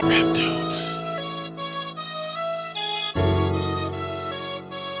Rap dudes.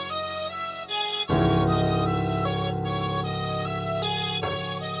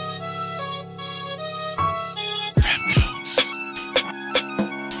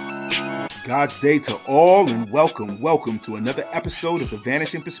 God's day to all, and welcome to another episode of The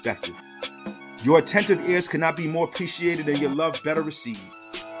Vanishing Perspective. Your attentive ears cannot be more appreciated and your love better received.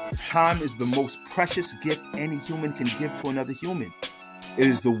 Time is the most precious gift any human can give to another human. It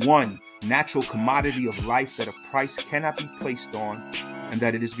is the one natural commodity of life that a price cannot be placed on, and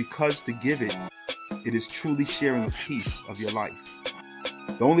that it is because to give it, it is truly sharing a piece of your life.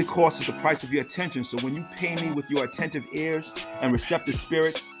 The only cost is the price of your attention, so when you pay me with your attentive ears and receptive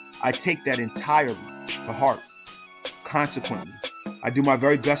spirits, I take that entirely to heart. Consequently, I do my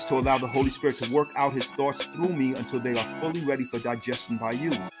very best to allow the Holy Spirit to work out his thoughts through me until they are fully ready for digestion by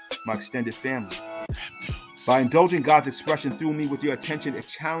you, my extended family. By indulging God's expression through me with your attention, it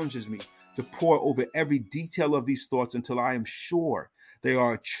challenges me to pore over every detail of these thoughts until I am sure they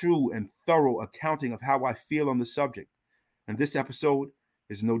are a true and thorough accounting of how I feel on the subject. And this episode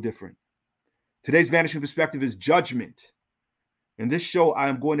is no different. Today's Vanishing Perspective is judgment. In this show, I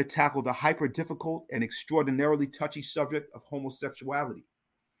am going to tackle the hyper-difficult and extraordinarily touchy subject of homosexuality.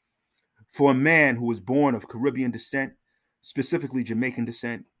 For a man who was born of Caribbean descent, specifically Jamaican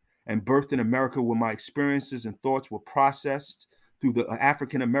descent, and birthed in America where my experiences and thoughts were processed through the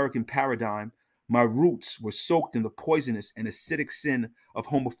African-American paradigm, my roots were soaked in the poisonous and acidic sin of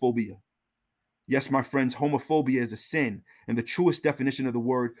homophobia. Yes, my friends, homophobia is a sin, and the truest definition of the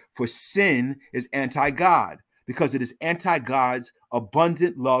word for sin is anti-God, because it is anti-God's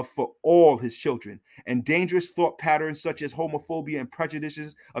abundant love for all his children, and dangerous thought patterns such as homophobia and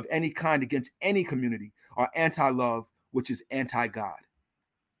prejudices of any kind against any community are anti-love, which is anti-God.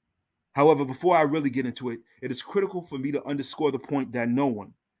 However, before I really get into it, it is critical for me to underscore the point that no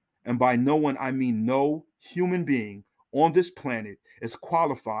one, and by no one I mean no human being on this planet, is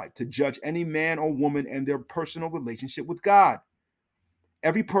qualified to judge any man or woman and their personal relationship with God.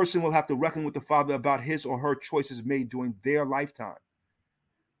 Every person will have to reckon with the Father about his or her choices made during their lifetime.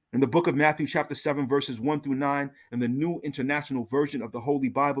 In the book of Matthew, chapter 7, verses 1 through 9, in the New International Version of the Holy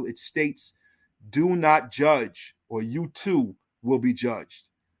Bible, it states, "Do not judge, or you too will be judged.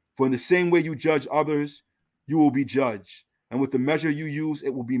 For in the same way you judge others, you will be judged. And with the measure you use, it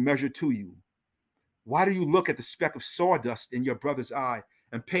will be measured to you. Why do you look at the speck of sawdust in your brother's eye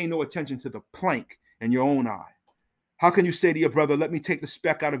and pay no attention to the plank in your own eye? How can you say to your brother, let me take the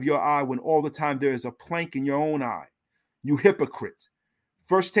speck out of your eye, when all the time there is a plank in your own eye? You hypocrite.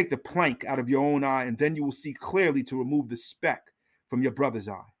 First take the plank out of your own eye, and then you will see clearly to remove the speck from your brother's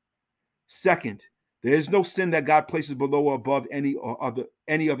eye. Second, there is no sin that God places below or above any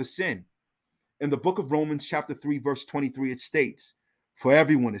other sin. In the book of Romans, chapter 3, verse 23, it states, for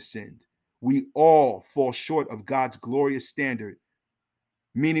everyone has sinned. We all fall short of God's glorious standard,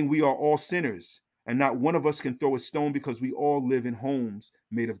 meaning we are all sinners, and not one of us can throw a stone because we all live in homes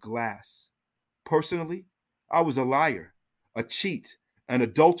made of glass. Personally, I was a liar, a cheat, an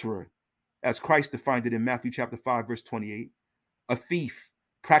adulterer, as Christ defined it in Matthew chapter 5, verse 28, a thief,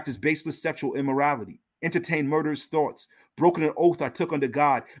 practiced baseless sexual immorality, entertained murderous thoughts, broken an oath I took under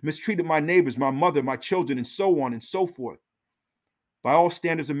God, mistreated my neighbors, my mother, my children, and so on and so forth. By all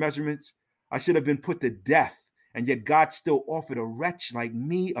standards and measurements, I should have been put to death, and yet God still offered a wretch like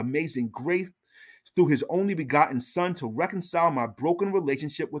me amazing grace through his only begotten Son to reconcile my broken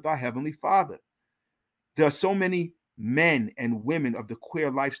relationship with our Heavenly Father. There are so many men and women of the queer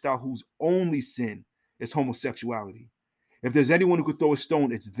lifestyle whose only sin is homosexuality. If there's anyone who could throw a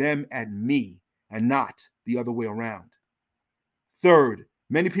stone, it's them at me, and not the other way around. Third,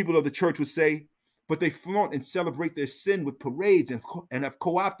 many people of the church would say, but they flaunt and celebrate their sin with parades and have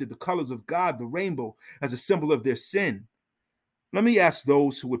co-opted the colors of God, the rainbow, as a symbol of their sin. Let me ask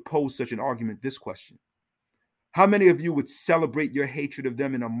those who would pose such an argument this question. How many of you would celebrate your hatred of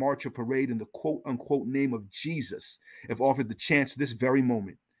them in a march or parade in the quote-unquote name of Jesus if offered the chance this very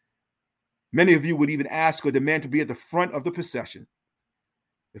moment? Many of you would even ask or demand to be at the front of the procession.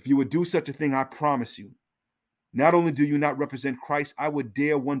 If you would do such a thing, I promise you, not only do you not represent Christ, I would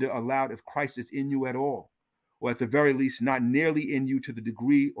dare wonder aloud if Christ is in you at all, or at the very least, not nearly in you to the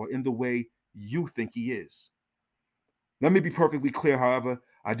degree or in the way you think he is. Let me be perfectly clear, however,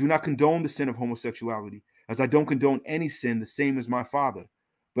 I do not condone the sin of homosexuality, as I don't condone any sin the same as my Father,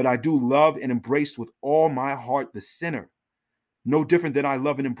 but I do love and embrace with all my heart the sinner. No different than I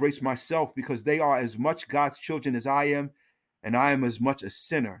love and embrace myself, because they are as much God's children as I am, and I am as much a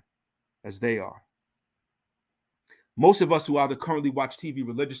sinner as they are. Most of us who either currently watch TV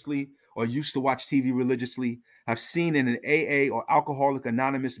religiously or used to watch TV religiously have seen in an AA or Alcoholic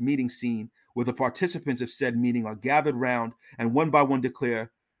Anonymous meeting scene where the participants of said meeting are gathered round and one by one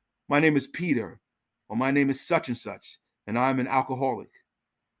declare, "My name is Peter," or "My name is such and I'm an alcoholic."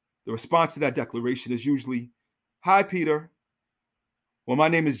 The response to that declaration is usually, "Hi, Peter," or "My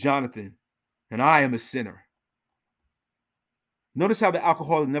name is Jonathan, and I am a sinner." Notice how the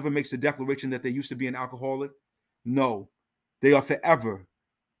alcoholic never makes the declaration that they used to be an alcoholic. No, they are forever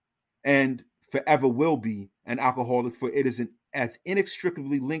and forever will be an alcoholic, for it is as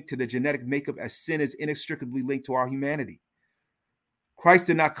inextricably linked to the genetic makeup as sin is inextricably linked to our humanity. Christ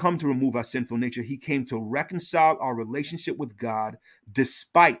did not come to remove our sinful nature. He came to reconcile our relationship with God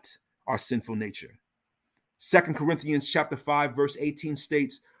despite our sinful nature. 2 Corinthians chapter 5, verse 18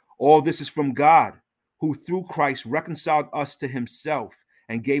 states, "All this is from God, who through Christ reconciled us to himself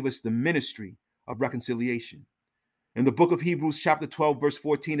and gave us the ministry of reconciliation." In the book of Hebrews chapter 12, verse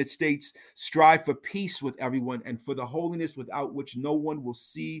 14, it states, "Strive for peace with everyone and for the holiness without which no one will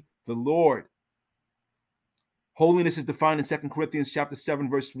see the Lord." Holiness is defined in 2 Corinthians chapter 7,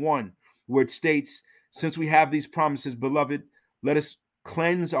 verse 1, where it states, "Since we have these promises, beloved, let us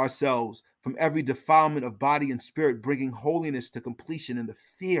cleanse ourselves from every defilement of body and spirit, bringing holiness to completion in the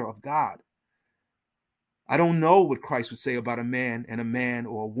fear of God." I don't know what Christ would say about a man,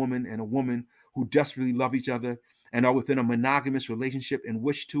 or a woman and a woman who desperately love each other and are within a monogamous relationship and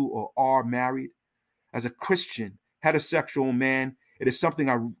wish to or are married. As a Christian, heterosexual man, it is something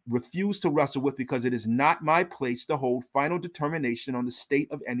I refuse to wrestle with because it is not my place to hold final determination on the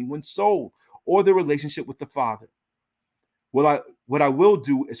state of anyone's soul or their relationship with the Father. What I will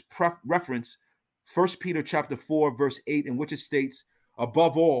do is reference 1 Peter chapter 4, verse 8, in which it states,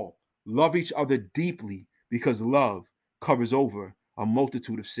 "Above all, love each other deeply because love covers over a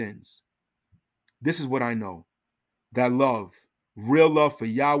multitude of sins." This is what I know, that love, real love for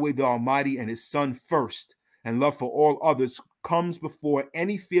Yahweh the Almighty and his Son first, and love for all others comes before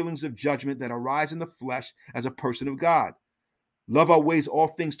any feelings of judgment that arise in the flesh as a person of God. Love outweighs all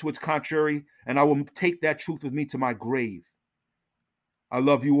things to its contrary, and I will take that truth with me to my grave. I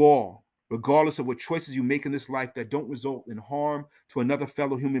love you all, regardless of what choices you make in this life that don't result in harm to another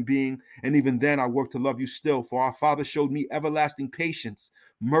fellow human being. And even then, I work to love you still, for our Father showed me everlasting patience,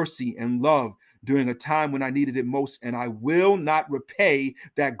 mercy, and love during a time when I needed it most, and I will not repay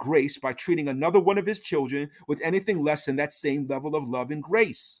that grace by treating another one of his children with anything less than that same level of love and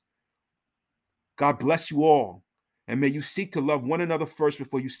grace. God bless you all. And may you seek to love one another first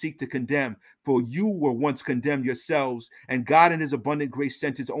before you seek to condemn. For you were once condemned yourselves, and God in his abundant grace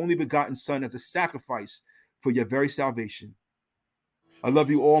sent his only begotten Son as a sacrifice for your very salvation. I love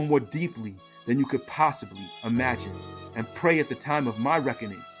you all more deeply than you could possibly imagine, and pray at the time of my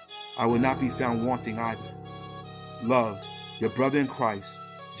reckoning I will not be found wanting either. Love, your brother in Christ,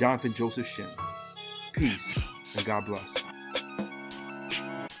 Jonathan Joseph Shem. Peace and God bless.